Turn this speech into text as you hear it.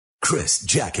Chris,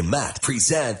 Jack, and Matt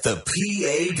present the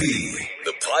PAB,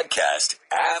 the podcast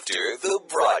after the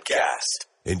broadcast.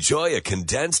 Enjoy a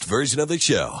condensed version of the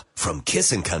show from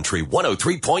Kissin' Country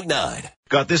 103.9.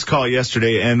 Got this call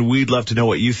yesterday, and we'd love to know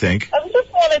what you think. I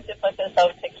just wanted to put this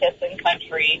out to Kissin'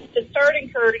 Country to start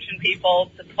encouraging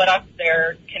people to put up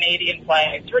their Canadian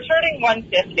flags. We're turning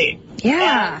 150.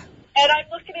 Yeah. And I'm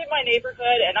looking in my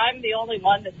neighborhood, and I'm the only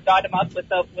one that's got him up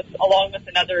along with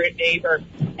another neighbor.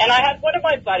 And I had one of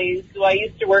my buddies who I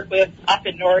used to work with up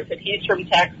in North, and he's from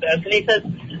Texas. And he says,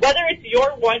 whether it's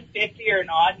your 150 or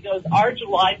not, he goes, our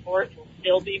July 4th will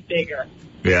still be bigger.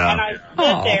 Yeah. And I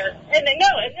stood there, and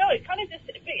it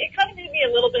kind of made me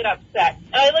a little bit upset.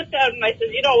 And I looked out and I said,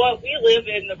 you know what? We live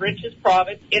in the richest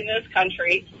province in this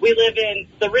country. We live in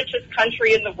the richest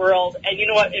country in the world, and you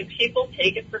know what? And people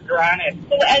take it for granted.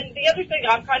 So, and the other thing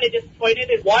I'm kind of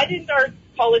disappointed is why didn't our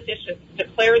politicians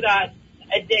declare that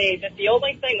a day that the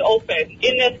only thing open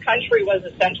in this country was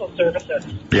essential services?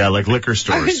 Yeah, like liquor I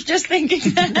stores. was just thinking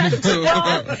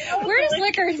that. Where does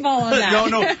liquor fall on that?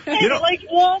 No. Like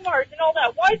Walmart and all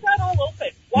that. Why is that all open?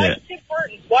 Why is Tim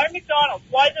Hortons? Why McDonald's?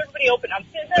 Why is everybody open? I'm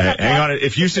sitting there. Hang on.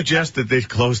 If you suggest that they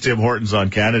close Tim Hortons on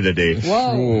Canada Day,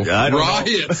 Whoa. I don't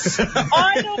Riots.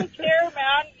 I don't care,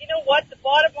 man. You know what? The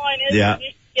bottom line is we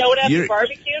need to go to the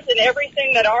barbecues and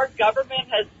everything that our government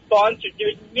has sponsored.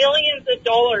 There's millions of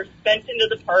dollars spent into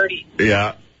the party.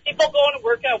 Yeah. People going to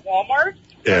work at Walmart.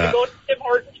 Yeah. To go to Tim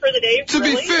Hortons for the day. To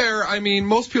be fair, I mean,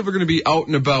 most people are going to be out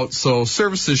and about, so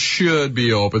services should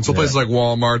be open. So places like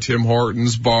Walmart, Tim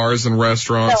Hortons, bars, and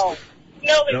restaurants.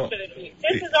 No, they shouldn't be.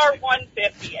 This is our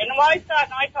 150. And when I sat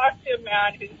and I talked to a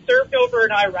man who served over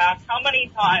in Iraq, how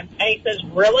many times? And he says,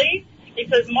 really? He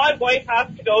says, my wife has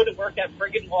to go to work at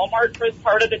friggin' Walmart for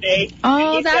part of the day.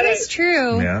 Oh, that is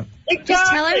true. Yeah. Exactly.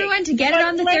 Just tell everyone to get it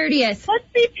on the 30th. Let's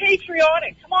be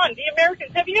patriotic. Come on, the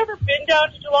Americans. Have you ever been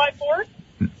down to July 4th?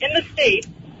 In the States,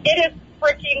 it is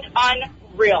freaking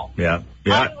unreal. Yeah.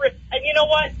 Unreal. And you know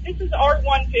what? This is our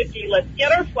 150. Let's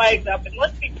get our flags up and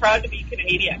let's be proud to be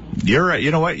Canadian. You're right.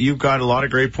 You know what? You've got a lot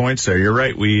of great points there. You're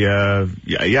right. We,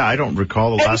 I don't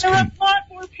recall the last. And they're a lot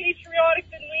more patriotic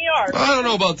than we are. I don't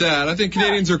know about that. I think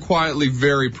Canadians are quietly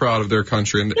very proud of their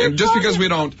country, and just because we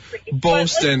don't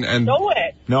boast and know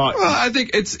it. No, I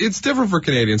think it's different for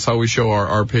Canadians how we show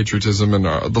our patriotism and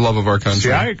the love of our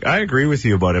country. See, I agree with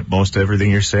you about most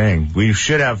everything you're saying. We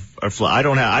should have a flag.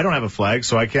 I don't have a flag,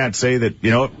 so I can't say that. You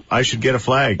know, I should get a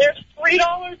flag. There's $3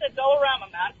 at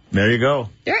Dollarama, man. There you go.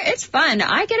 It's fun.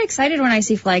 I get excited when I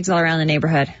see flags all around the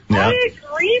neighborhood. Yeah. I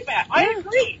agree, man. I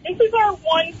agree. This is our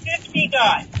 150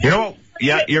 guy. You know,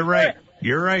 yeah, you're right.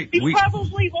 You're right. We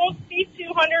probably won't see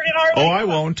 200 in our Oh, lifetime. I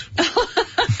won't.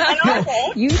 And I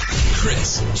won't.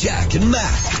 Chris, Jack, and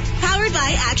Matt Powered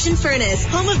by Action Furnace,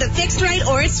 home of the fixed right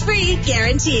or it's free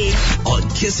guarantee. on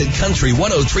Kissin' Country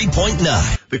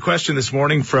 103.9. The question this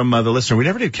morning from the listener, we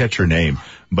never did catch her name,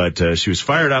 but she was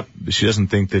fired up. She doesn't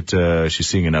think that she's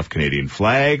seeing enough Canadian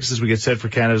flags, as we get said, for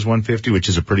Canada's 150, which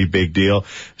is a pretty big deal.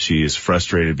 She is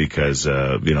frustrated because,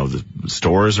 the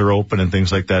stores are open and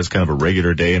things like that. It's kind of a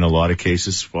regular day in a lot of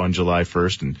cases on July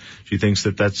 1st, and she thinks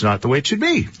that that's not the way it should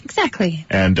be. Exactly.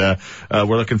 And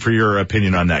we're looking for your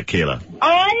opinion on that, Kayla.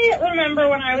 I remember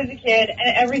when I was a kid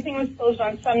and everything was closed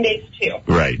on Sundays too.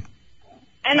 Right.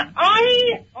 And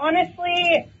I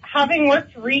honestly, having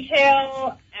worked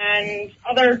retail and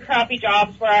other crappy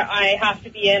jobs where I have to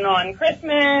be in on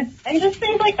Christmas and just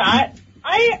things like that,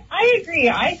 I agree.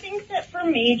 I think that for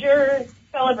major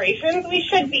celebrations, we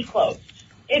should be closed.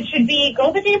 It should be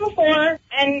go the day before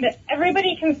and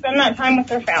everybody can spend that time with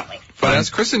their family. But as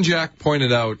Chris and Jack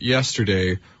pointed out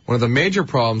yesterday, one of the major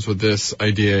problems with this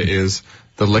idea is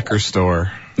the liquor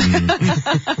store.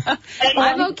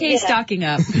 I'm okay stocking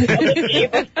up. The day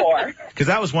before. Because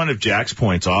that was one of Jack's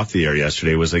points off the air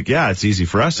yesterday, was like, yeah, it's easy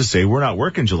for us to say we're not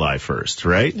working July 1st,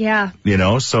 right? Yeah. You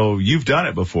know, so you've done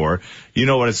it before. You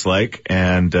know what it's like,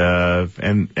 and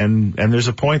there's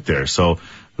a point there. So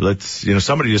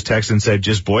somebody just texted and said,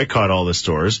 just boycott all the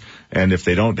stores, and if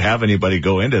they don't have anybody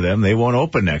go into them, they won't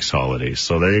open next holiday.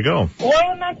 So there you go.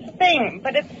 Well, and that's the thing,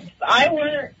 but I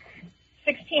work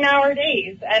 16-hour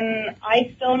days, and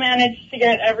I still manage to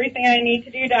get everything I need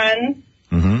to do done.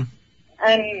 Mm-hmm.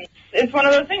 And it's one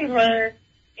of those things where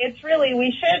it's really,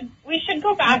 we should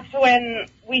go back to when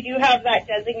we do have that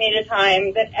designated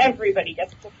time that everybody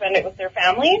gets to spend it with their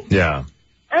families. Yeah.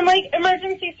 And like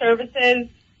emergency services,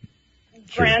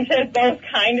 granted, those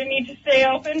kind of need to stay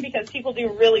open because people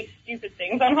do really stupid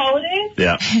things on holidays.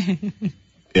 Yeah.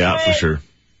 Yeah, for sure.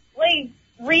 Like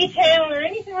retail or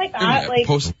anything like that,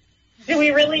 do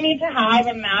we really need to have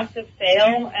a massive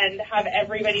sale and have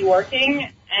everybody working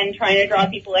and trying to draw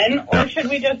people in? Or should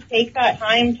we just take that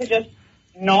time to just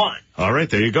not? All right,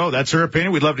 there you go. That's her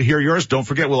opinion. We'd love to hear yours. Don't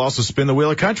forget, we'll also spin the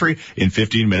wheel of country in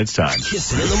 15 minutes time.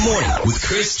 Kissin' in the morning with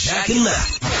Chris, Jack, and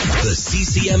Matt. The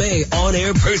CCMA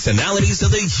on-air personalities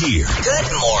of the year.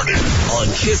 Good morning on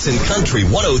Kissin' Country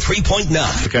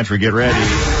 103.9. The country, get ready.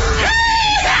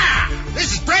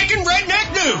 This is breaking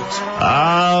redneck news.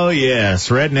 Oh, yes,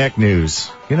 redneck news.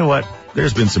 You know what?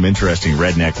 There's been some interesting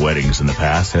redneck weddings in the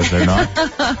past, has there not?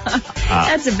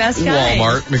 That's the best kind.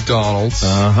 Walmart, McDonald's.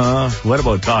 What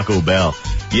about Taco Bell?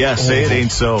 Yeah, say it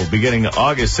ain't so. Beginning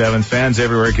August 7th, fans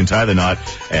everywhere can tie the knot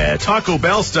at Taco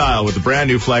Bell style with the brand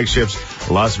new flagships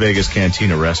Las Vegas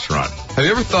Cantina restaurant. Have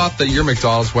you ever thought that your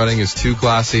McDonald's wedding is too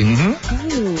classy?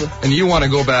 Ooh. And you want to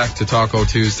go back to Taco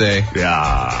Tuesday?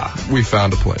 Yeah. We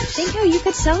found a place. Think how you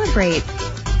could celebrate.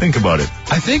 Think about it.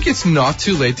 I think it's not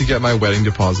too late to get my wedding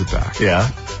deposit back. Yeah.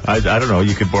 I don't know.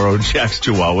 You could borrow Jack's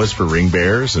Chihuahuas for ring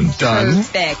bears and Done.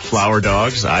 Perfect. flower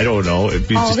dogs. I don't know. It'd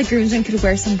be All just, the groomsmen could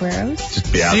wear sombreros.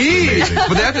 just be absolutely See? amazing. But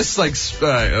they have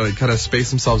to kind of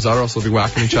space themselves out, or else they'll be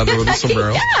whacking each other with a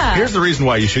sombrero. Yeah. Here's the reason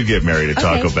why you should get married at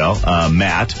Taco Okay. Bell,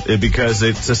 Matt, because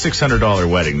it's a $600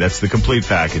 wedding. That's the complete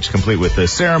package, complete with the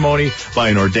ceremony by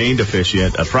an ordained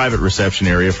officiant, a private reception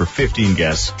area for 15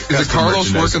 guests. Is it custom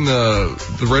Carlos merchandise. working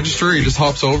the register? He just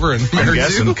hops over and I'm marries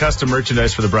guessing you? custom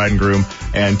merchandise for the bride and groom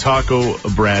and Taco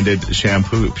branded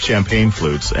champagne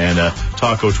flutes and a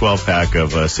Taco 12-pack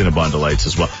of Cinnabon Delights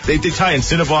as well. They tie in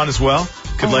Cinnabon as well.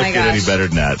 Could Oh life my get any gosh. better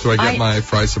than that? Do I get my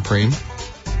fry supreme?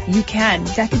 You can.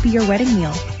 That could be your wedding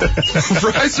meal.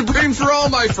 Fry supreme for all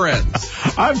my friends.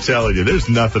 I'm telling you, there's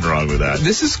nothing wrong with that.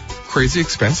 This is crazy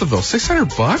expensive though.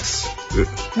 $600?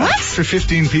 What? For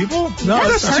 15 people? No,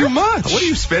 That's too much. What are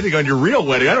you spending on your real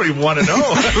wedding? I don't even want to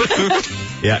know.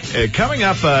 Yeah, coming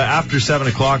up after 7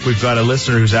 o'clock, we've got a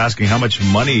listener who's asking how much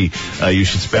money you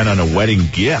should spend on a wedding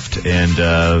gift. And,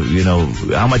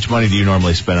 how much money do you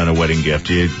normally spend on a wedding gift?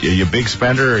 Are you a big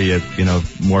spender or are you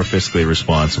more fiscally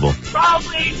responsible?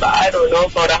 Probably, I don't know,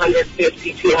 about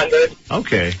 150, 200.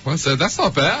 Okay. Well, so that's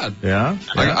not bad.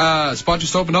 Yeah. Spot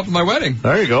just opened up at my wedding.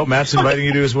 There you go. Matt's inviting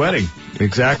you to his wedding.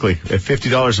 Exactly. At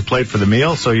 $50 a plate for the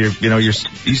meal, so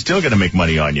he's still going to make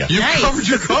money on you. You Nice. covered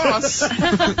your costs. All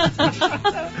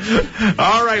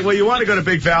right. Well, you want to go to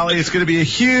Big Valley. It's going to be a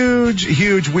huge,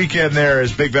 huge weekend there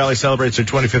as Big Valley celebrates their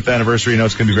 25th anniversary. You know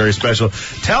it's going to be very special.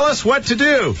 Tell us what to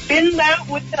do. In that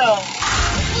window.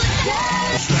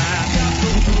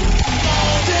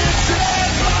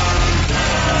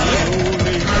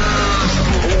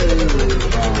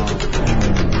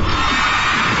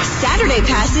 Saturday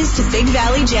passes to Big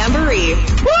Valley Jamboree.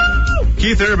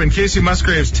 Keith Urban, Casey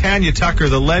Musgraves, Tanya Tucker,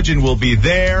 the legend, will be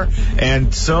there,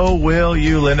 and so will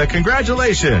you, Linda.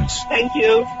 Congratulations. Thank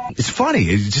you. It's funny.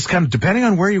 It's just kind of depending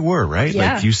on where you were, right?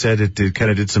 Yeah. Like you said, it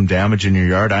kind of did some damage in your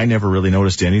yard. I never really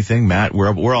noticed anything. Matt, we're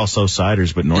all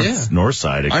Southsiders, but north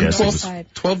side, I I'm guess.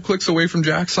 12 clicks away from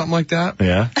Jack, something like that.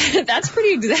 Yeah. That's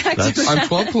pretty exact. I'm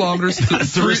 12 kilometers,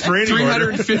 the restraining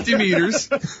order. 350 meters.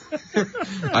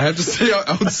 I have to stay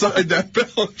outside that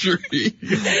boundary.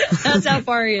 That's how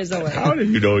far he is away. How do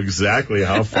you know exactly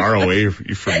how far away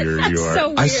from you are? So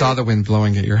weird. I saw the wind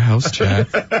blowing at your house, Jack.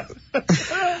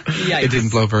 Yikes. It didn't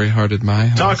blow very hard at my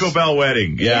house. Taco Bell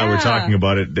wedding. Yeah, we're talking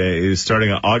about it. It's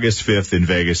starting on August 5th in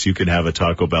Vegas. You can have a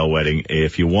Taco Bell wedding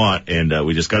if you want, and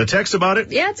we just got a text about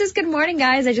it. Yeah, it says, good morning,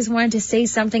 guys. I just wanted to say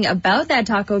something about that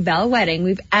Taco Bell wedding.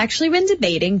 We've actually been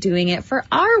debating doing it for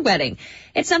our wedding.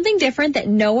 It's something different that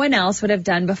no one else would have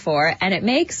done before, and it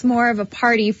makes more of a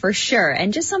party for sure,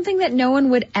 and just something that no one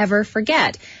would ever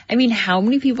forget. I mean, how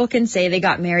many people can say they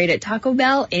got married at Taco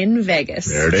Bell in Vegas?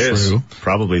 There it is. True.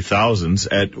 Probably thousands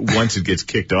once it gets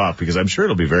kicked off, because I'm sure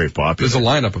it'll be very popular. There's a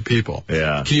lineup of people.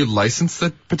 Yeah. Can you license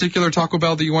that particular Taco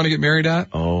Bell that you want to get married at?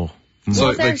 Oh.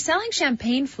 Well, if they're selling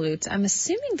champagne flutes, I'm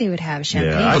assuming they would have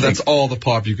champagne. Yeah, I But think- that's all the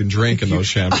pop you can drink in those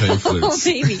champagne Oh, flutes.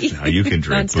 maybe. Now, you can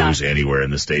drink Nonstop. booze anywhere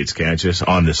in the States, can't you?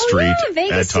 On the street Oh, yeah,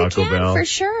 Vegas at Taco you can, Bell. for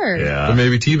sure. But Yeah.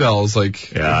 maybe T-Bell is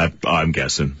like, Yeah, I'm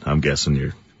guessing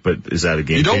you're. But is that a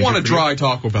game you don't changer want to for you? dry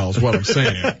Taco Bell is what I'm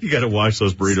saying. You got to wash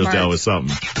those burritos Smart. down with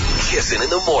something. Kissin' in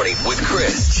the morning with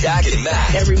Chris, Jack, and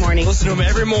Matt. Every morning. Listen to them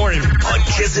every morning on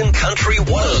Kissin' Country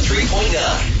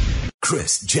 103.9.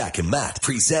 Chris, Jack, and Matt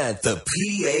present the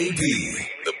PAB,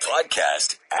 the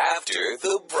podcast after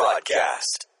the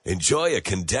broadcast. Enjoy a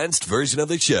condensed version of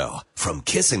the show from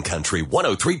Kissin' Country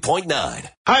 103.9.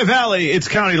 Hi, Valley. It's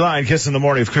County Line. Kiss in the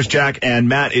morning with Chris, Jack, and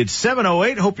Matt. It's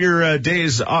 7:08. Hope your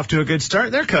day's off to a good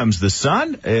start. There comes the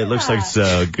sun. It looks like it's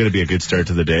going to be a good start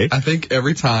to the day. I think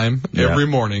every time, Yeah. every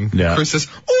morning, Yeah. Chris says,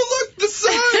 "Oh, look, the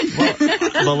sun!"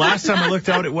 The last time I looked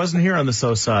out, it wasn't here on the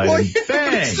south side. Well, And yeah,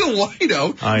 bang! it's still light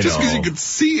out. I Just because know. you can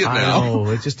see it I now.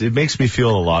 know. It makes me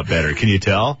feel a lot better. Can you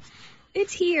tell?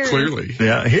 It's here. Clearly.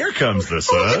 Yeah, here comes the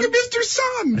sun. Oh, look at Mr.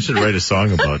 Sun. I should write a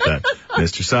song about that.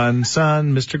 Mr. Sun,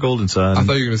 Sun, Mr. Golden Sun. I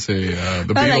thought you were going to say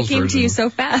the Beatles that came version. to you so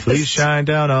fast. Please shine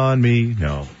down on me.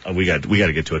 No, we got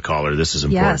to get to a caller. This is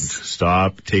important. Yes.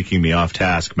 Stop taking me off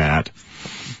task, Matt.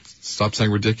 Stop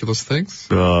saying ridiculous things.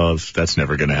 Oh, that's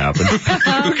never going to happen.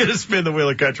 We're going to spin the wheel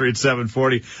of country at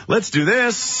 7:40. Let's do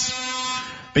this.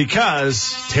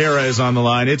 Because Tara is on the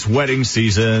line. It's wedding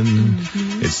season.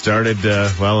 Mm-hmm. It started,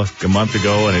 a month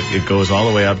ago, and it goes all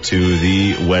the way up to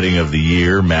the wedding of the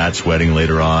year, Matt's wedding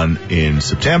later on in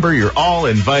September. You're all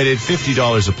invited,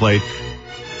 $50 a plate.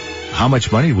 How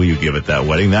much money will you give at that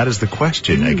wedding? That is the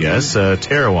question, I guess.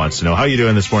 Tara wants to know. How are you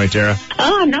doing this morning, Tara?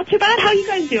 Oh, not too bad. How are you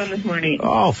guys doing this morning?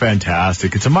 Oh,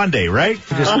 fantastic. It's a Monday, right?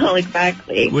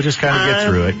 Exactly. We'll just kind of get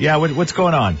through it. Yeah, what's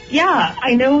going on? Yeah,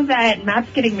 I know that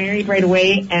Matt's getting married right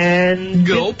away, and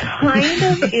Gulp. this kind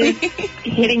of is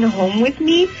hitting home with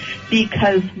me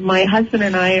because my husband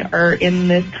and I are in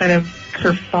this kind of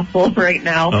kerfuffle right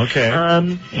now. Okay.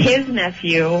 His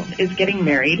nephew is getting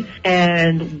married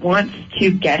and wants to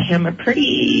get him a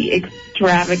pretty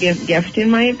extravagant gift,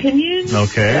 in my opinion.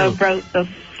 Okay. About the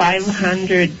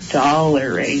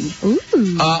 $500 range. Ooh.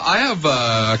 I have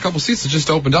a couple seats that just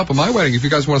opened up on my wedding if you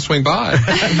guys want to swing by.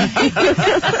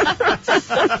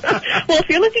 Well, if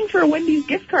you're looking for a Wendy's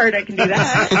gift card, I can do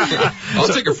that. I'll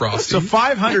take a Frosty. So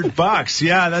 $500.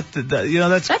 Yeah,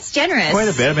 that's generous. quite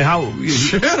a bit. I mean, how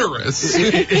Generous.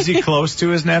 is he close to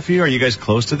his nephew? Are you guys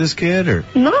close to this kid, or?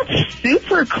 Not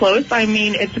super close. I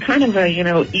mean, it's kind of a,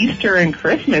 Easter and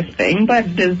Christmas thing,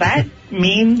 but does that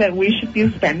mean that we should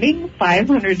be spending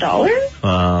 $500?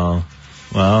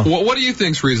 Well, What do you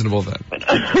think's reasonable then?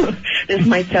 This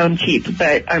might sound cheap,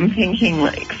 but I'm thinking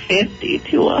like 50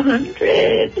 to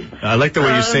 100. I like the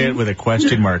way you say it with a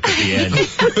question mark at the end.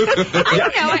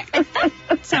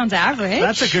 That sounds average.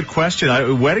 That's a good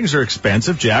question. Weddings are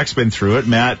expensive. Jack's been through it.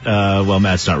 Matt,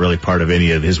 Matt's not really part of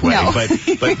any of his wedding,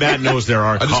 No. but Matt knows there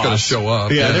are I costs. just gotta show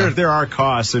up. Yeah, there are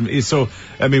costs, and so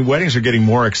I mean, weddings are getting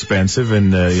more expensive,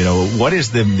 and what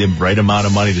is the right amount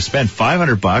of money to spend?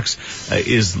 $500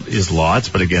 is lots,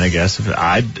 but again, I guess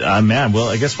I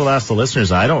guess we'll ask the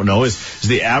listeners. I don't know. Is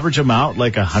the average amount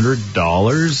like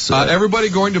 $100? Everybody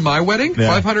going to my wedding? Yeah.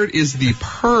 500 is the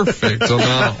perfect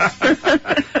amount.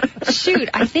 Shoot,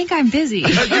 I think I'm busy.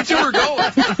 You two are going.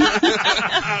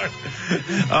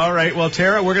 All right. Well,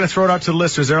 Tara, we're going to throw it out to the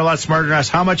listeners. They're a lot smarter than us.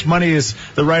 How much money is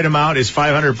the right amount? Is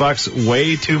 $500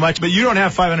 way too much? But you don't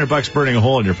have $500 burning a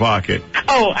hole in your pocket.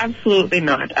 Oh, absolutely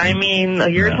not. I mean,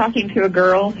 you're talking to a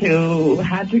girl who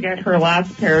had to get her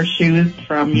last pair of shoes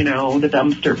from, the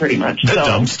dumpster pretty much. The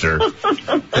dumpster.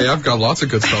 Hey, I've got lots of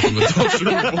good stuff in the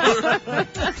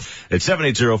dumpster. It's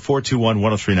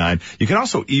 780-421-1039. You can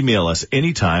also email us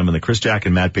anytime on the Chris Jack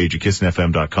and Matt page at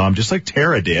KissNFM.com, just like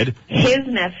Tara did. His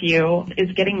nephew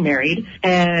is getting married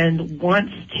and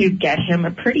wants to get him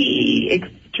a pretty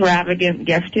extravagant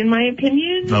gift, in my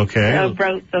opinion. Okay.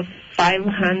 About the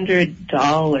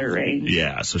 $500 range.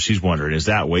 Yeah, so she's wondering, is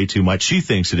that way too much? She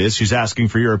thinks it is. She's asking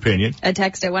for your opinion. A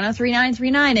text at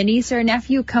 103939. A niece or a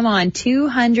nephew, come on,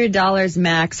 $200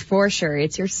 max for sure.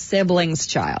 It's your sibling's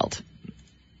child.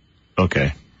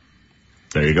 Okay.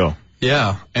 There you go.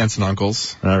 Yeah, aunts and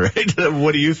uncles. All right.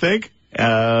 What do you think?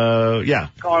 Yeah.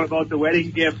 Calling about the wedding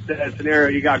gift scenario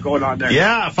you got going on there.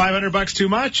 Yeah, $500 too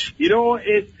much?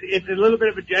 It's a little bit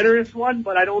of a generous one,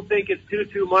 but I don't think it's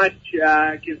too much,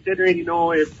 considering,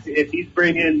 if he's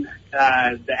bringing,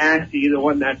 the auntie, the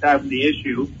one that's having the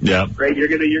issue. Yeah. Right, you're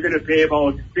gonna pay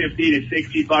about $50 to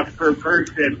 $60 per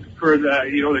person for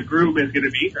the groom is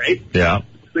gonna be, right? Yeah.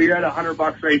 So you're at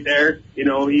 $100 right there,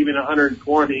 even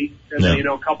 120, and then,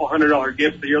 a couple $100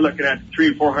 gift. So you're looking at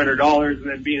 $300-400, and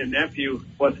then being a nephew,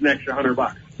 what's an extra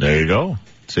 $100? There you go.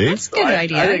 See? That's a good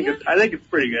idea. I think it's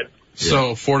pretty good.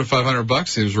 So $400 to $500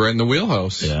 seems right in the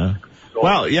wheelhouse. Yeah.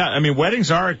 Well, yeah, I mean,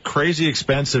 weddings are crazy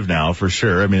expensive now, for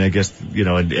sure. I mean, I guess,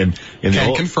 in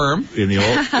confirm. In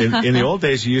the old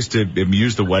days, you used to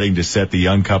use the wedding to set the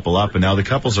young couple up, and now the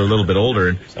couples are a little bit older,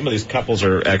 and some of these couples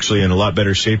are actually in a lot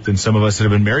better shape than some of us that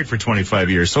have been married for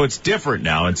 25 years. So it's different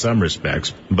now in some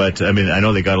respects. But, I mean, I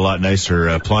know they got a lot nicer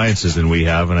appliances than we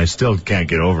have, and I still can't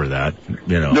get over that,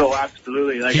 No,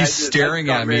 absolutely. He's staring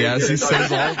at me as he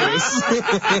says all this.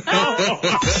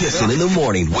 Kissin' in the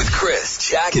morning with Chris,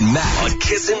 Jack, and Matt on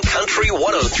Kissin' Country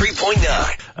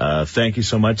 103.9. Thank you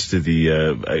so much to the,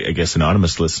 I guess,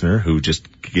 anonymous listener who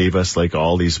just gave us like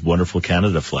all these wonderful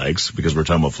Canada flags, because we were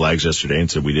talking about flags yesterday and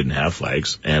said we didn't have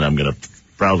flags. And I'm going to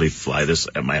probably fly this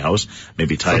at my house.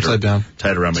 Maybe tie it Upside down. Tie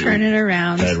it around my Turn it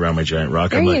around. Tie it around my giant rock.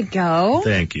 There you go.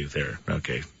 Thank you. There.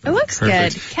 Okay. It looks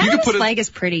Perfect. good. You Canada's could put it- flag is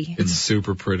pretty. It's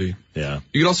super pretty. Yeah.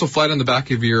 You could also fly it on the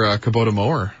back of your Kubota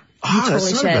mower. Ah, that's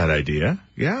totally not should. a bad idea.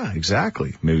 Yeah,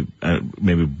 exactly.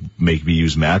 Maybe make me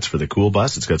use Matt's for the cool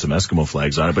bus. It's got some Eskimo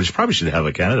flags on it, but you probably should have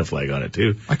a Canada flag on it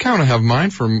too. I kind of have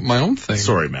mine for my own thing.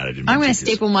 Sorry, Matt. I didn't. I'm mean going to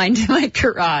staple mine to my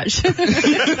garage.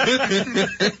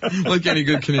 Like any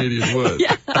good Canadian would.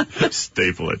 Yeah.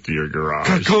 staple it to your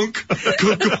garage. Kunk.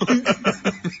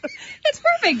 It's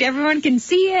perfect. Everyone can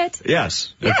see it.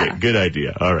 Yes. Yeah. Okay. Good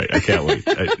idea. All right. I can't wait.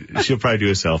 She'll probably do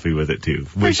a selfie with it too,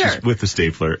 sure. with the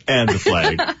stapler and the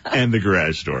flag and the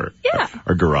garage door. Yeah.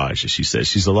 Or garage, as she says.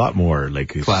 She's a lot more like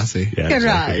Classy. Yeah,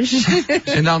 exactly. Garage.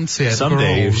 Enunciate.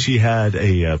 Someday, if she had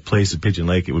a place at Pigeon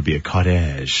Lake, it would be a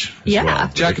cottage. as Yeah. well.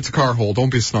 Jack, it's a car hole. Don't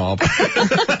be a snob.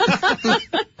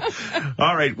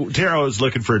 All right, Tara was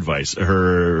looking for advice.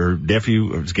 Her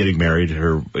nephew is getting married.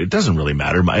 It doesn't really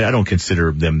matter. I don't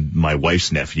consider them my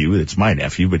wife's nephew. It's my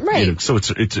nephew, but right. So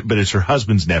it's her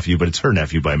husband's nephew, but it's her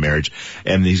nephew by marriage.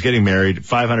 And he's getting married.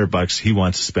 $500 he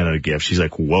wants to spend on a gift. She's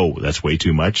like, whoa, that's way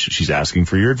too much. She's asking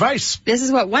for your advice. This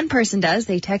is what one person does.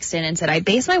 They text in and said, I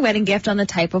base my wedding gift on the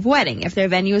type of wedding. If their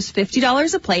venue is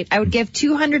 $50 a plate, I would give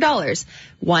 $200.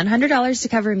 $100 to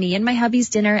cover me and my hubby's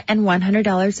dinner, and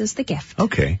 $100 is the gift.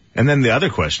 Okay. And then the other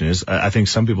question is, I think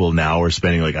some people now are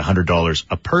spending like $100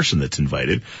 a person that's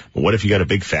invited. But what if you got a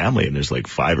big family and there's like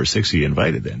 5 or 6 of you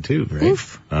invited then too, right?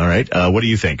 Oof. All right. What do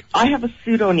you think? I have a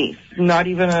pseudo niece, not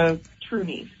even a true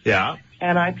niece, Yeah.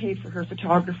 and I paid for her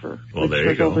photographer, Well, which there you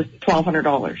was go. over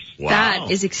 $1,200. Wow.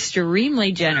 That is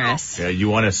extremely generous. Yeah, you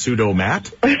want a pseudo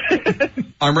Matt?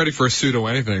 I'm ready for a pseudo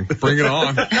anything. Bring it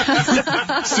on.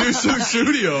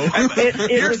 Studio.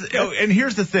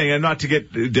 Here's the thing, and not to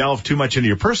delve too much into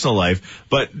your personal life,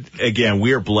 but again,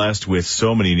 we are blessed with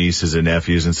so many nieces and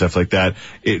nephews and stuff like that.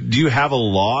 Do you have a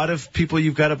lot of people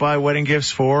you've got to buy wedding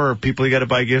gifts for, or people you got to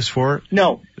buy gifts for?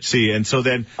 No. See, and so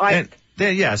then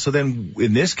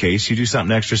in this case, you do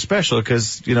something extra special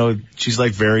because, she's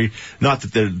like not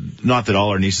that all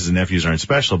our nieces and nephews aren't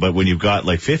special, but when you've got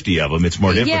like 50 of them, it's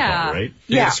more difficult, right?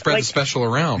 You gotta spread the special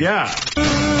around. Yeah.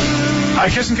 Hi,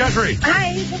 Kissin' Country.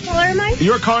 Hi, what caller am I?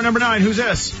 You're caller number 9. Who's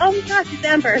this? Oh my gosh, it's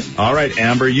Amber. All right,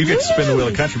 Amber, you get to spin the wheel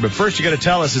of country, but first you got to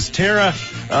tell us, is Tara,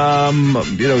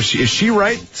 is she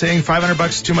right saying $500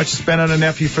 is too much to spend on a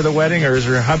nephew for the wedding, or is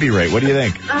her hubby right? What do you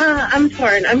think? I'm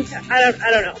torn. I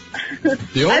don't know.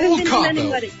 The I haven't old been to cop many out.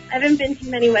 weddings. I haven't been to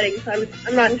many weddings, so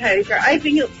I'm not entirely sure. I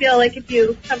feel like if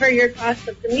you cover your cost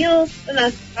of the meals, then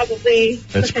that's probably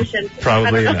sufficient. Probably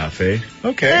I don't know. enough, eh?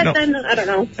 Okay. But then, I don't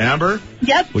know. Amber,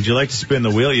 Yep, would you like to spin the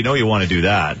wheel? You know you want to do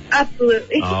that.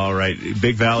 absolutely. All right.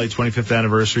 Big Valley 25th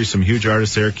anniversary. Some huge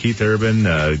artists there. Keith Urban,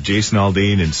 Jason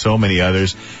Aldean, and so many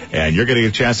others. And you're going to get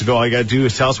a chance to go. All you got to do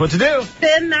is tell us what to do.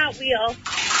 Spin that wheel.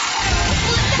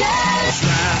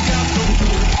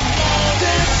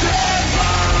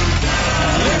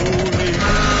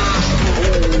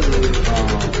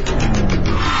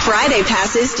 Friday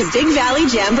passes to Big Valley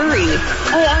Jamboree.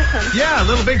 Oh, awesome. Yeah,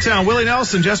 Little Big Town. Willie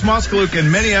Nelson, Jess Moskaluk,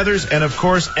 and many others. And, of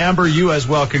course, Amber, you as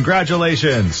well.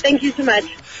 Congratulations. Thank you so much.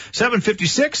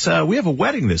 7:56. We have a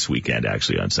wedding this weekend,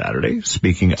 actually, on Saturday.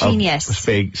 Speaking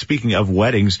of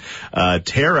weddings,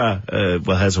 Tara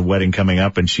has a wedding coming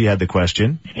up, and she had the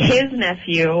question. His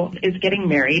nephew is getting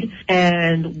married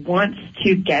and wants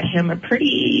to get him a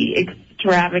pretty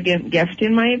extravagant gift,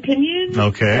 in my opinion.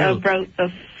 Okay. About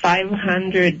the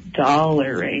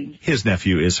 $500 range. His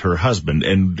nephew is her husband,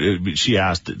 and she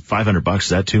asked, $500, is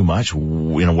that too much?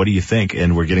 What do you think?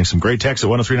 And we're getting some great texts at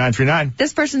 103939.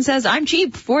 This person says, I'm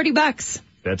cheap, $40.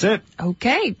 That's it.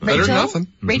 Okay. Better than nothing.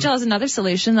 Rachel has another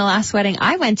solution. The last wedding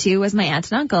I went to was my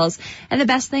aunt and uncle's, and the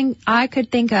best thing I could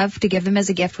think of to give them as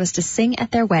a gift was to sing at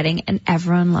their wedding, and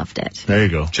everyone loved it. There you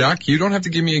go. Jack, you don't have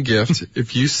to give me a gift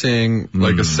if you sing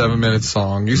like a 7-minute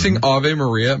song. You sing Ave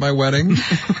Maria at my wedding.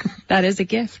 That is a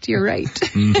gift. You're right.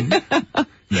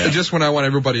 Yeah. Just when I want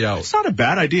everybody out. It's not a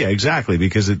bad idea, exactly,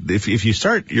 because if you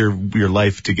start your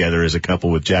life together as a couple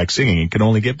with Jack singing, it can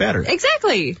only get better.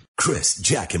 Exactly. Chris,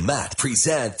 Jack, and Matt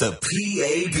present the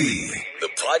PAB, the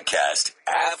podcast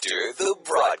after the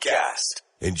broadcast.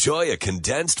 Enjoy a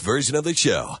condensed version of the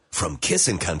show from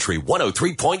Kissin' Country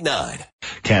 103.9.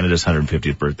 Canada's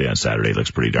 150th birthday on Saturday looks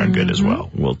pretty darn good as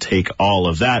well. We'll take all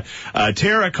of that.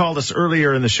 Tara called us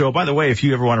earlier in the show. By the way, if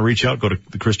you ever want to reach out, go to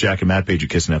the Chris, Jack, and Matt page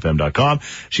at kissinfm.com.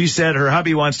 She said her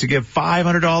hubby wants to give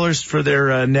 $500 for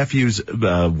their nephew's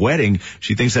wedding.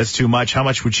 She thinks that's too much. How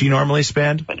much would she normally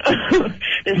spend?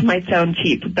 This might sound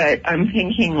cheap, but I'm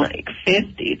thinking like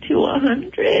 50 to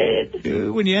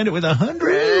 100. When you end it with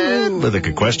 100, with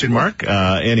a question mark.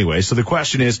 Anyway, so the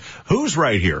question is, who's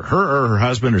right here? Her or her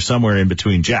husband, or somewhere in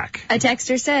between? Jack. A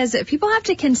texter says people have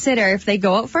to consider if they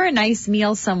go out for a nice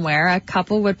meal somewhere, a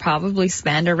couple would probably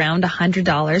spend around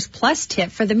 $100 plus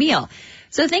tip for the meal.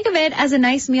 So think of it as a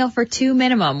nice meal for two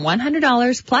minimum,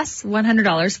 $100 plus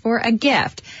 $100 for a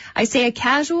gift. I say a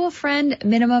casual friend,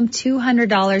 minimum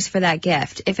 $200 for that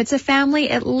gift. If it's a family,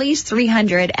 at least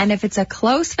 $300. And if it's a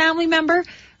close family member,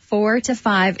 $4 to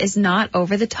 $5 is not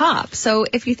over the top. So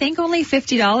if you think only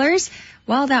 $50,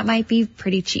 well, that might be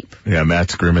pretty cheap. Yeah,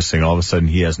 Matt's grimacing. All of a sudden,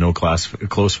 he has no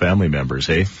close family members,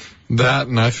 eh? That,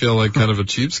 and I feel like kind of a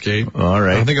cheapskate. All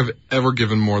right. I don't think I've ever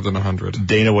given more than 100.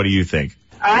 Dana, what do you think?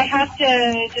 I have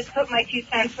to just put my 2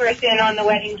 cents worth in on the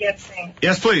wedding gift thing.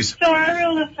 Yes, please. So our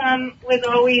rule of thumb was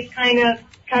always kind of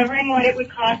covering what it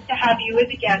would cost to have you as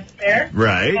a guest there.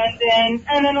 Right. And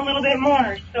then a little bit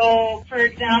more. So, for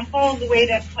example, the way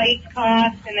that plates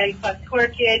cost, and then plus tour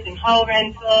kids and hall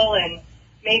rental, and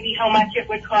maybe how much it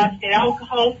would cost in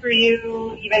alcohol for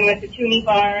you, even with the toonie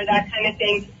bar, that kind of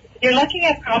thing. You're looking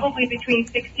at probably between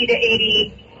 $60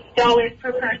 to $80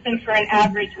 per person for an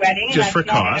average wedding. Just for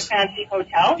That's not cost. in a fancy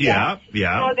hotel. Yeah.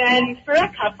 So then for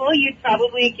a couple, you'd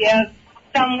probably give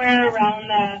somewhere around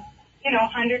the,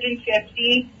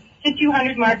 150 to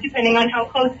 200 mark, depending on how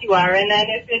close you are. And then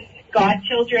if it's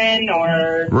godchildren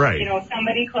or, Right.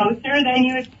 Somebody closer, then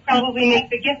you would probably make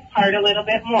the gift part a little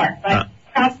bit more. But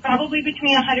probably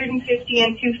between 150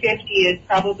 and 250 is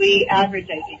probably average,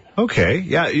 I think. Okay.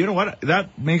 Yeah, you know what?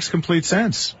 That makes complete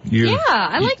sense. Yeah,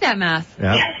 I like that math.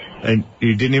 Yeah. And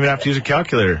you didn't even have to use a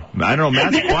calculator. I don't know.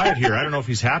 Matt's quiet here. I don't know if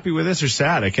he's happy with this or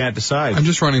sad. I can't decide. I'm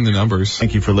just running the numbers.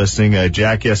 Thank you for listening.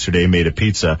 Jack yesterday made a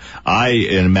pizza.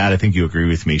 And Matt, I think you agree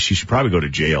with me. She should probably go to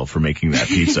jail for making that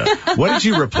pizza. What did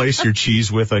you replace your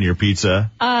cheese with on your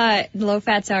pizza?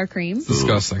 Low-fat sour cream.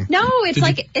 Disgusting. No,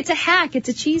 it's a hack. It's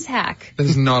a cheese hack. That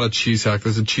is not a cheese hack.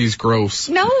 That's a cheese gross.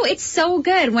 No, it's so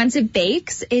good. Once it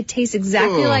bakes, it tastes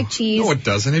exactly like cheese. No, it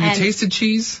doesn't. Have you tasted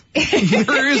cheese?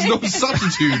 There is no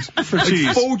substitute for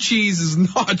cheese. Faux cheese is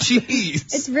not cheese.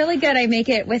 It's really good. I make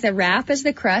it with a wrap as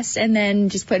the crust, and then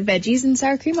just put veggies and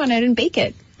sour cream on it and bake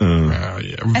it. Oh,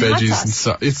 yeah. Veggies and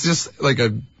stuff. It's just like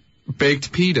a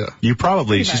baked pita. She's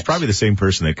probably the same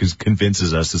person that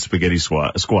convinces us that spaghetti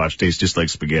squash tastes just like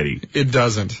spaghetti. It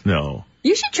doesn't. No.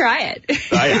 You should try it.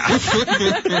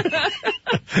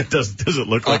 Does it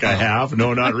look like I have?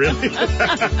 No, not really.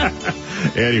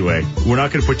 Anyway, we're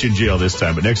not going to put you in jail this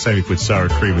time, but next time you put sour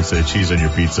cream instead of cheese on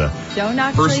your pizza. Don't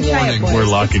knock till you try it, boys. We're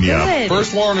locking you up.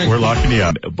 First warning. We're locking you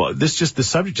up. But the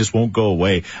subject just won't go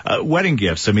away. Wedding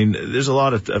gifts. I mean, there's a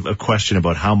lot of question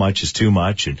about how much is too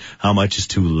much and how much is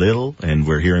too little. And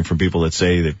we're hearing from people that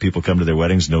say that people come to their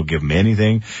weddings and don't give them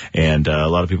anything. And a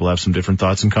lot of people have some different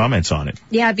thoughts and comments on it.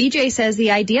 Yeah, BJ says,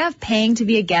 the idea of paying to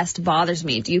be a guest bothers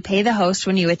me. Do you pay the host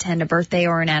when you attend a birthday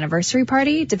or an anniversary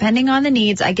party? Depending on the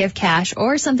needs, I give cash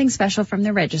or something special from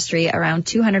the registry, around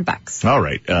 $200. All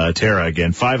right. Tara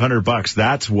again, $500.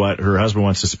 That's what her husband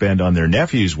wants to spend on their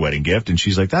nephew's wedding gift. And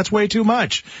she's like, that's way too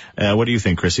much. What do you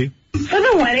think, Chrissy? For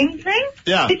the wedding thing?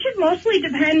 Yeah. It should mostly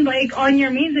depend, on your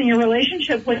means and your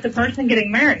relationship with the person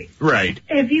getting married. Right.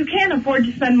 If you can't afford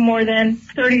to spend more than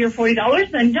 $30 or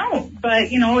 $40, then don't. But,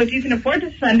 if you can afford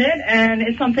to spend it, and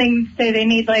it's something, say they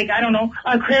need,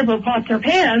 a crib or pots or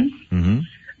pans,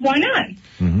 why not?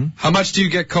 Mm-hmm. How much do you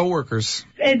get coworkers?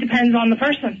 It depends on the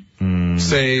person.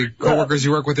 Say, coworkers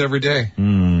you work with every day.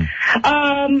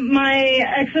 My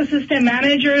ex-assistant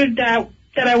manager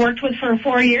that I worked with for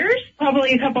 4 years,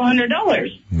 probably a couple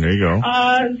 $100. There you go.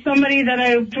 Somebody that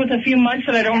I worked with a few months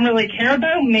that I don't really care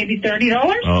about, maybe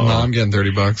 $30. No, I'm getting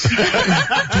 $30.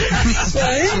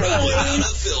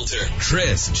 Filter.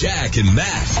 Chris, Jack, and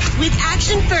Matt With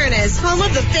Action Furnace, home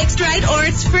of the fixed right or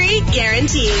it's free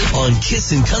guarantee. on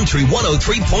Kissin' Country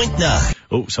 103.9.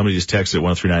 Oh, somebody just texted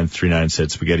 103939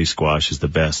 said spaghetti squash is the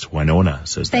best. Winona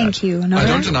says that. Thank you. I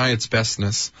don't deny its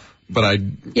bestness, but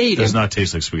it does not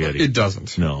taste like spaghetti. It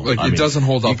doesn't. No. It doesn't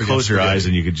hold up. You close your eyes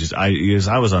and you could just,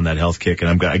 I was on that health kick,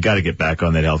 and I got to get back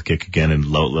on that health kick again and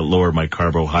lower my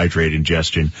carbohydrate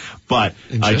ingestion. But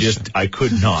I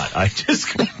could not. I just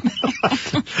could not.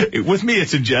 With me,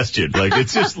 it's ingestion.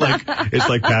 It's just it's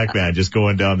like Pac-Man just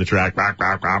going down the track.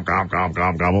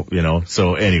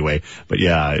 So anyway, but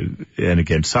yeah, and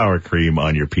again, sour cream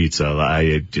on your pizza.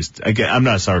 I'm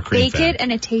not a sour cream Bake fan. it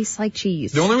and it tastes like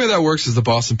cheese. The only way that works is the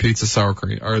Boston pizza sour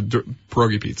cream, or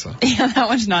pierogi pizza. Yeah, that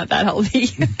one's not that healthy.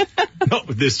 No,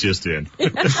 this just in.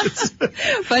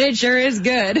 But it sure is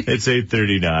good. It's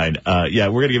 8:39.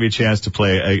 We're going to give you a chance to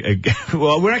play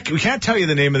we can't tell you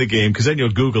the name of the game because then you'll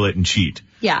Google it and cheat.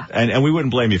 Yeah. And we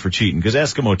wouldn't blame you for cheating, because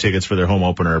Eskimo tickets for their home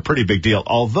opener are a pretty big deal.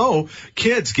 Although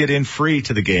kids get in free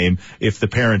to the game if the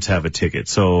parents have a ticket.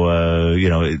 So,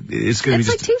 it's going to be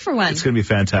like 2 for 1. It's going to be a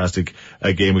fantastic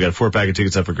game. We got a 4-pack of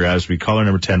tickets up for grabs. We caller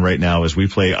number 10 right now as we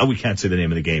play. Oh, we can't say the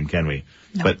name of the game, can we?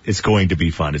 No. But it's going to be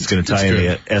fun. It's going to tie in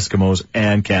the Eskimos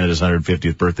and Canada's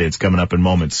 150th birthday. It's coming up in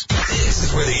moments. This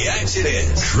is where the action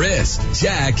is. Chris,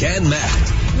 Jack, and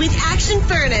Matt. With Action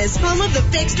Furnace, home of the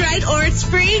fixed right or it's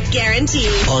free guarantee.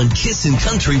 On Kissin'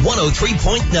 Country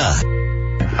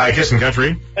 103.9. Hi, Kissin'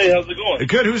 Country. Hey, how's it going?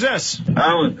 Good. Who's this?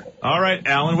 Alan. All right,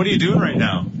 Alan. What are you doing right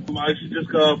now? I actually just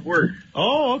got off work.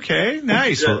 Oh, okay.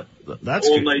 Nice. Yeah. Well, that's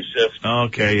All good. night shift.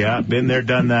 Okay, yeah. Been there,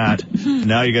 done that.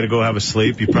 Now you got to go have a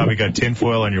sleep. You probably got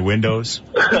tinfoil on your windows.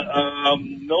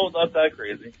 No, not that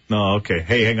crazy. No, okay.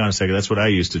 Hey, hang on a second. That's what I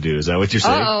used to do. Is that what you're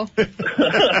saying? Uh-oh.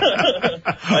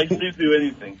 I can do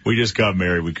anything. We just got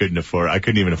married. I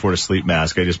couldn't even afford a sleep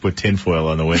mask. I just put tinfoil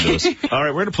on the windows. All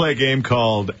right, we're going to play a game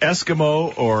called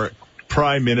Eskimo or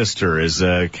Prime Minister as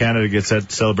Canada gets set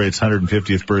to celebrate its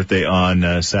 150th birthday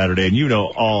on Saturday. And you know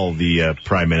all the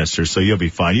Prime Ministers, so you'll be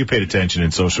fine. You paid attention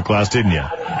in social class, didn't you?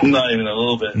 Not even a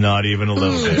little bit. Not even a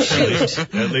little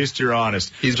bit. At least you're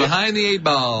honest. He's behind the 8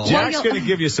 ball. Jack's going to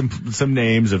give you some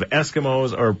names of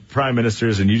Eskimos or Prime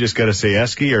Ministers, and you just got to say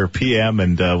Esky or PM,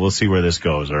 and we'll see where this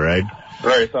goes, all right? All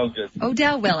right, sounds good.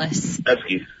 Odell Willis.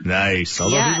 Esky. Nice.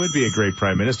 Although he would be a great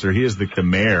Prime Minister. He is the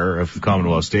mayor of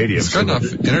Commonwealth Stadium. He's got enough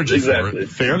energy for it.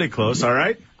 Fairly close, all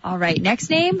right? All right, next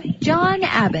name, John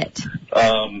Abbott.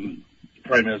 Prime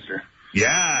Minister.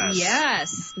 Yes.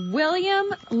 Yes.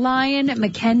 William Lyon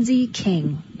Mackenzie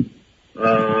King.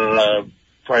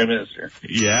 Prime Minister.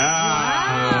 Yeah.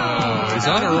 Wow. He's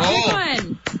on a roll. Good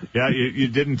one. Yeah, you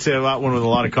didn't say that one with a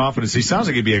lot of confidence. He sounds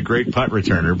like he'd be a great punt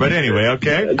returner. But anyway,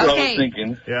 okay. That's what I Okay. was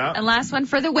thinking. Yeah. And last one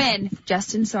for the win,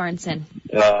 Justin Sorensen.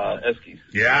 Esky.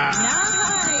 Yeah.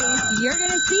 Nice. You're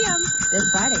going to see him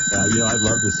this Friday. I'd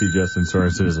love to see Justin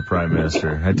Sorensen as a Prime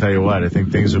Minister. I tell you what, I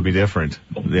think things would be different.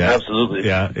 Yeah. Absolutely.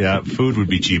 Yeah. Food would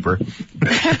be cheaper.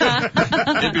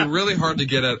 It'd be really hard to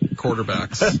get at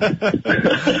quarterbacks.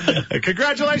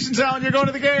 Congratulations, Alan. You're going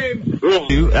to the game.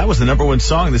 That was the number 1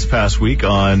 song this past week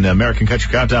on American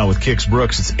Country Countdown with Kix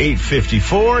Brooks. It's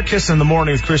 8:54. Kiss in the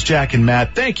morning with Chris, Jack, and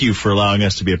Matt. Thank you for allowing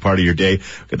us to be a part of your day.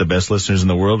 We've got the best listeners in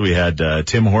the world. We had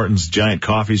Tim Hortons giant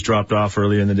coffees dropped off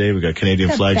earlier in the day. We got Canadian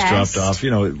flags dropped off.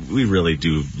 We really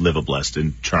do live a blessed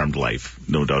and charmed life.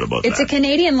 No doubt about that. It's a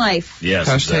Canadian life. Yes.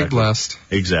 Hashtag blessed.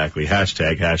 Exactly.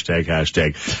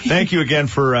 Hashtag. Thank you again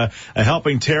for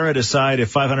helping Tara decide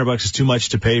if $500 is too much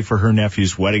to pay for her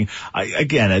nephew's wedding.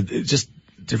 Just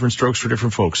different strokes for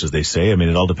different folks, as they say. I mean,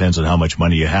 it all depends on how much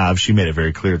money you have. She made it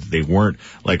very clear that they weren't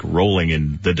like rolling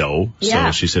in the dough. Yeah.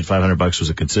 So she said $500 was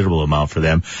a considerable amount for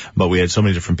them. But we had so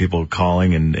many different people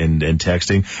calling and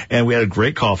texting. And we had a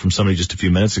great call from somebody just a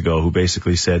few minutes ago who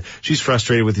basically said she's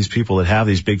frustrated with these people that have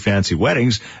these big fancy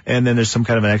weddings. And then there's some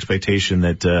kind of an expectation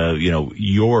that,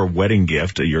 your wedding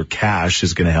gift, your cash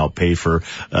is going to help pay for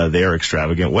their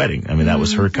extravagant wedding. I mean, that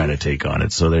was her kind of take on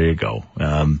it. So there you go.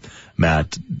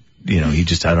 Matt, he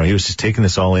was just taking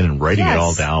this all in and writing it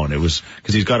all down. It was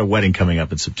because he's got a wedding coming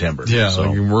up in September. Yeah,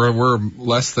 so. we're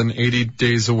less than 80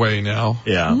 days away now.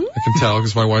 Yeah. I can tell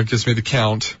because my wife gives me the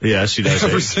count. Yeah, she does.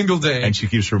 Every single day. And she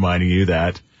keeps reminding you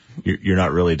that you're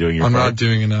not really doing your I'm part. not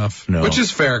doing enough. No. Which is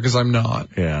fair because I'm not.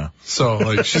 Yeah.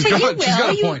 So, she's got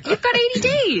a point. You've got 80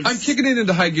 days. I'm kicking it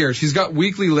into high gear. She's got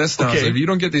weekly lists now. Okay. So if you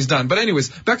don't get these done. But anyways,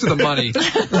 back to the money.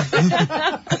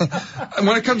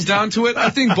 When it comes down to it, I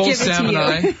think both Sam and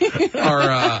I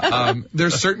are,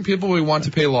 there's certain people we want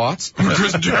to pay lots.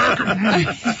 Just jerk 'em.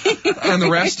 And the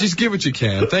rest, just give what you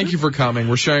can. Thank you for coming.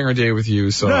 We're sharing our day with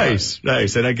you. So Nice.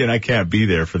 And again, I can't be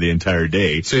there for the entire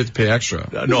day. So you have to pay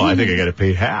extra. No, I think I got to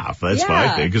pay half. That's what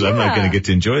I think, because I'm not going to get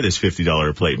to enjoy this $50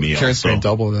 a plate meal. Karen's paying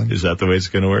double then. Is that the way it's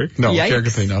going to work? No, Yikes. Karen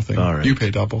can pay nothing. All right. You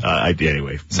pay double.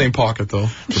 Anyway. Same pocket though.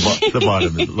 The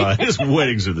bottom line is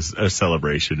weddings are a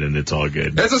celebration, and it's all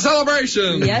good. It's a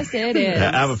celebration. Yes, it is.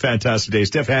 Have a fantastic day.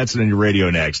 Steph Hansen on your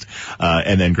radio next.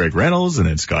 And then Greg Reynolds, and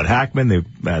then Scott Hackman,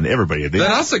 and everybody. Then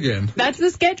us again. That's the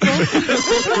schedule.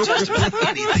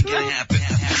 Anything can happen.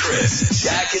 Chris,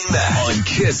 Jack, and Matt on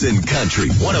Kissin' Country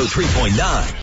 103.9.